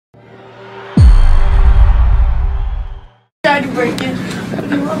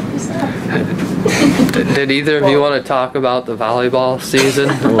Did either of you want to talk about the volleyball season?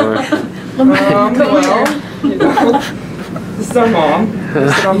 Or? Well, you know, this is our mom.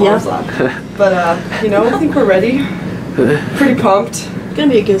 This is our mom's lap. But, you know, I think we're ready. Pretty pumped.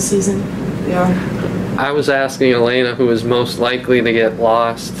 Gonna be a good season. Yeah. I was asking Alayna who was most likely to get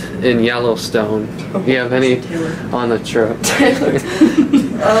lost in Yellowstone. Do you have any on the trip?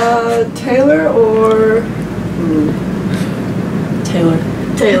 Taylor or...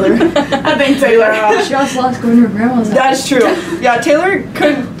 Taylor. I think Taylor. She also lost going to her grandma's house. That's true. Yeah, Taylor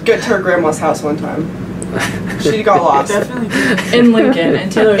couldn't get to her grandma's house one time. She got lost. Definitely. In Lincoln,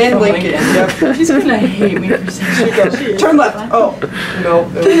 and Taylor's In from Lincoln, yep. She's gonna hate me for saying that. She goes, turn left. Oh, no.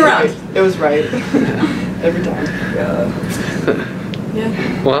 It was around. right. It was right. Every time.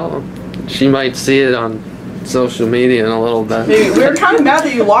 Yeah. Well, she might see it on social media in a little bit. Maybe. We were kind of mad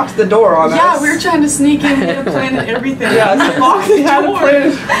that you locked the door on us. Yeah, we were trying to sneak in, we had a plan and everything. Yeah, so locked the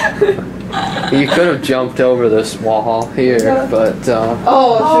door. You could have jumped over this wall here, but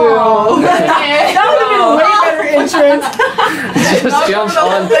Oh, that would have been a way better entrance. just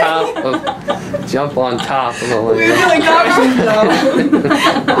jump on top of the We lid. really got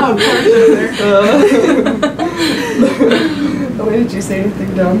Wait, did you say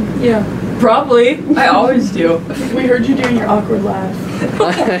anything dumb? Yeah. Probably. I always do. We heard you doing your awkward laugh.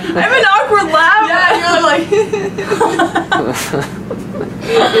 I have an awkward laugh? Yeah, you're like...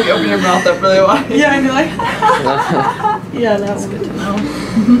 You open your mouth up really wide. Yeah, and you're like... Yeah, that was good to know.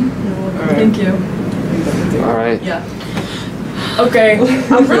 Right. Thank you. Alright. Yeah. Okay.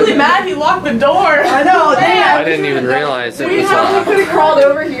 I'm really mad he locked the door. I know, I didn't even realize it was We locked. could have crawled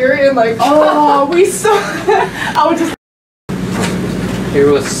over here and like... Oh, we saw... I was just... Here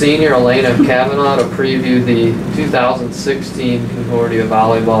with senior Alayna Kavanaugh to preview the 2016 Concordia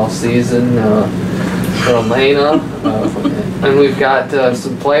volleyball season for Alayna. And we've got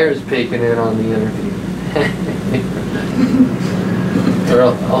some players peeking in on the interview. For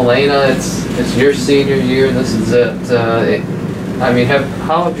Alayna, it's your senior year. This is it. I mean,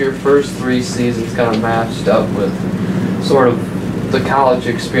 how have your first 3 seasons kind of matched up with sort of the college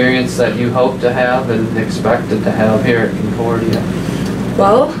experience that you hope to have and expected to have here at Concordia?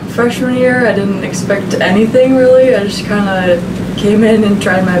 Well, freshman year I didn't expect anything really. I just kind of came in and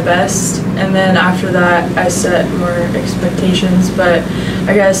tried my best, and then after that I set more expectations, but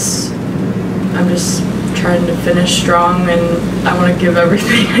I guess I'm just trying to finish strong and I want to give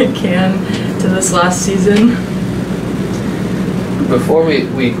everything I can to this last season. Before we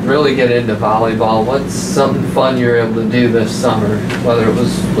really get into volleyball, what's something fun you were able to do this summer? Whether it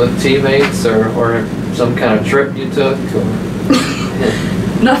was with teammates or some kind of trip you took?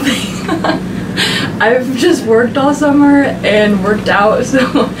 Nothing. I've just worked all summer and worked out, so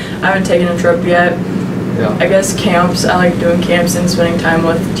I haven't taken a trip yet. Yeah. I guess camps, I like doing camps and spending time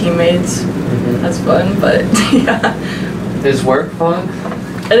with teammates. That's fun, but yeah. Is work fun?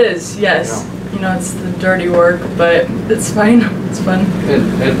 It is, yes. Yeah. You know, it's the dirty work, but it's fine. It's fun.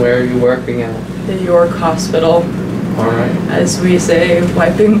 And where are you working at? The York Hospital. Alright. As we say,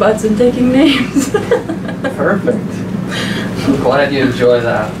 wiping butts and taking names. Perfect. I'm glad you enjoy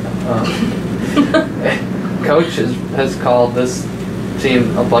that. Coach has called this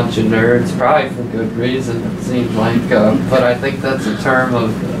team a bunch of nerds, probably for good reason, it seems like, but I think that's a term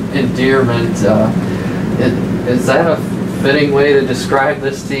of endearment. Is that a fitting way to describe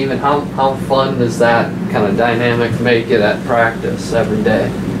this team, and how fun does that kind of dynamic make it at practice every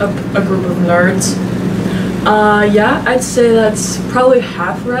day? A group of nerds. Yeah, I'd say that's probably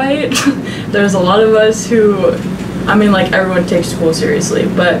half right. There's a lot of us who, I mean, like, everyone takes school seriously,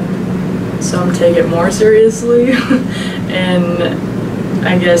 but some take it more seriously, and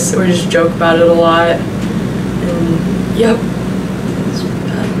I guess we just joke about it a lot, and yep.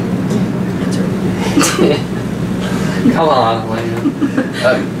 Come on, Alayna.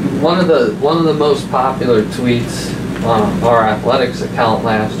 One of the most popular tweets on our athletics account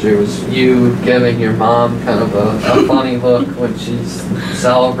last year was you giving your mom kind of a funny look when she's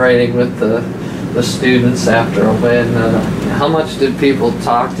celebrating with the students after a win. How much did people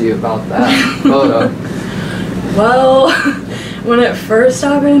talk to you about that photo? Well, when it first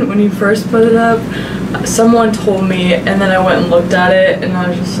happened, when you first put it up, someone told me, and then I went and looked at it, and I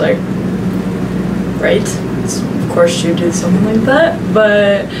was just like, right, of course you do something like that.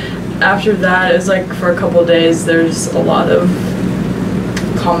 But after that, it's like for a couple of days, there's a lot of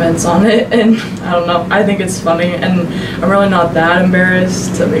comments on it, and I don't know, I think it's funny, and I'm really not that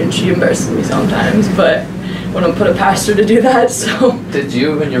embarrassed. I mean, she embarrasses me sometimes, but I wouldn't put it past her to do that, so. Did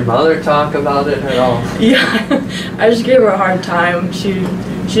you and your mother talk about it at all? Yeah, I just gave her a hard time. She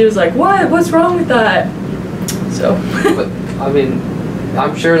was like, what's wrong with that? So. But I mean,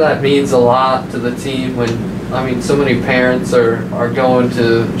 I'm sure that means a lot to the team when, I mean, so many parents are going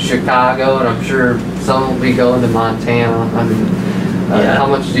to Chicago, and I'm sure some will be going to Montana. I mean, how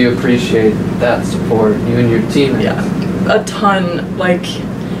much do you appreciate that support, you and your teammates? Yeah, a ton. Like,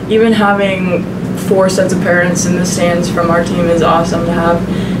 even having 4 sets of parents in the stands from our team is awesome to have.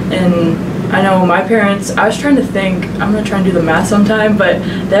 And I know my parents, I was trying to think, I'm going to try and do the math sometime, but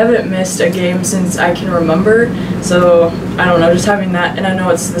they haven't missed a game since I can remember. So, I don't know, just having that. And I know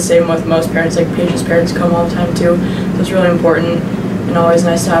it's the same with most parents, like Paige's parents come all the time too. So it's really important and always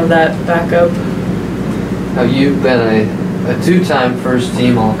nice to have that backup. Now, you've been a 2-time first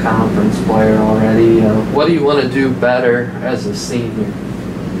team all-conference player already. What do you want to do better as a senior?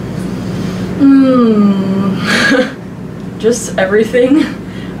 Just everything.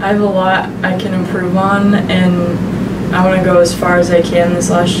 I have a lot I can improve on, and I want to go as far as I can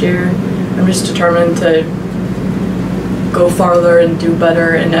this last year. I'm just determined to go farther and do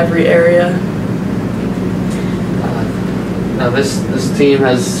better in every area. Now this team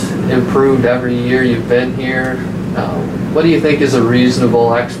has improved every year you've been here. What do you think is a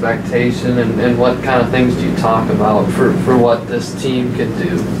reasonable expectation, and what kind of things do you talk about for what this team can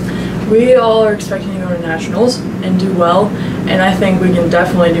do? We all are expecting to go to nationals and do well, and I think we can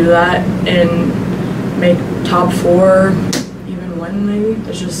definitely do that and make top 4, even win maybe.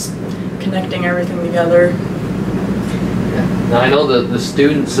 It's just connecting everything together. Yeah. Now I know that the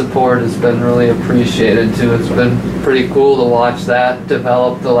student support has been really appreciated too. It's been pretty cool to watch that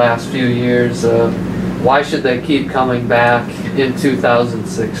develop the last few years. Why should they keep coming back in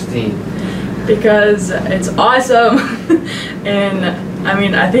 2016? Because it's awesome. And I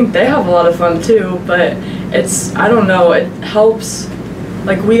mean, I think they have a lot of fun too, but it's, I don't know, it helps.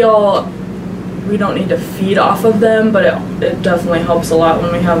 Like, we don't need to feed off of them, but it definitely helps a lot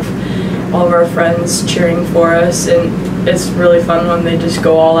when we have all of our friends cheering for us, and it's really fun when they just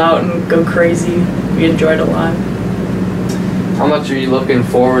go all out and go crazy. We enjoyed it a lot. How much are you looking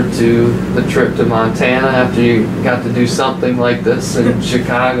forward to the trip to Montana after you got to do something like this in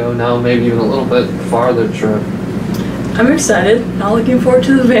Chicago, now maybe even a little bit farther trip? I'm excited. Not looking forward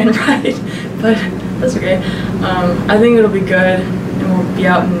to the van ride, but that's okay. I think it'll be good, and we'll be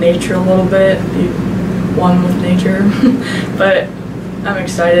out in nature a little bit, be one with nature. But I'm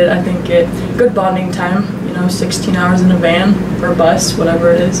excited. I think good bonding time, 16 hours in a van or bus,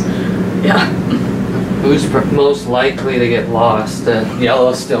 whatever it is. Yeah. Who's most likely to get lost at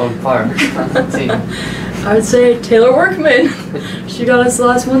Yellowstone Park on the team? I would say Taylor Workman. She got us the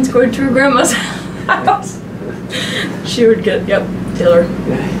last ones going to her grandma's house. She would get, Taylor.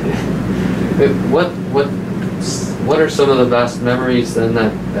 What are some of the best memories then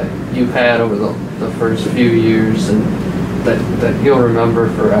that you've had over the first few years and that you'll remember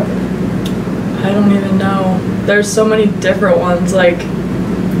forever? I don't even know. There's so many different ones, like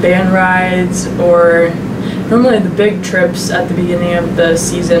van rides, or normally the big trips at the beginning of the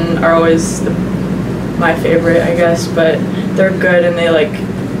season are always my favorite, I guess, but they're good and they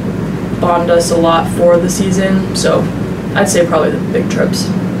bond us a lot for the season, so I'd say probably the big trips.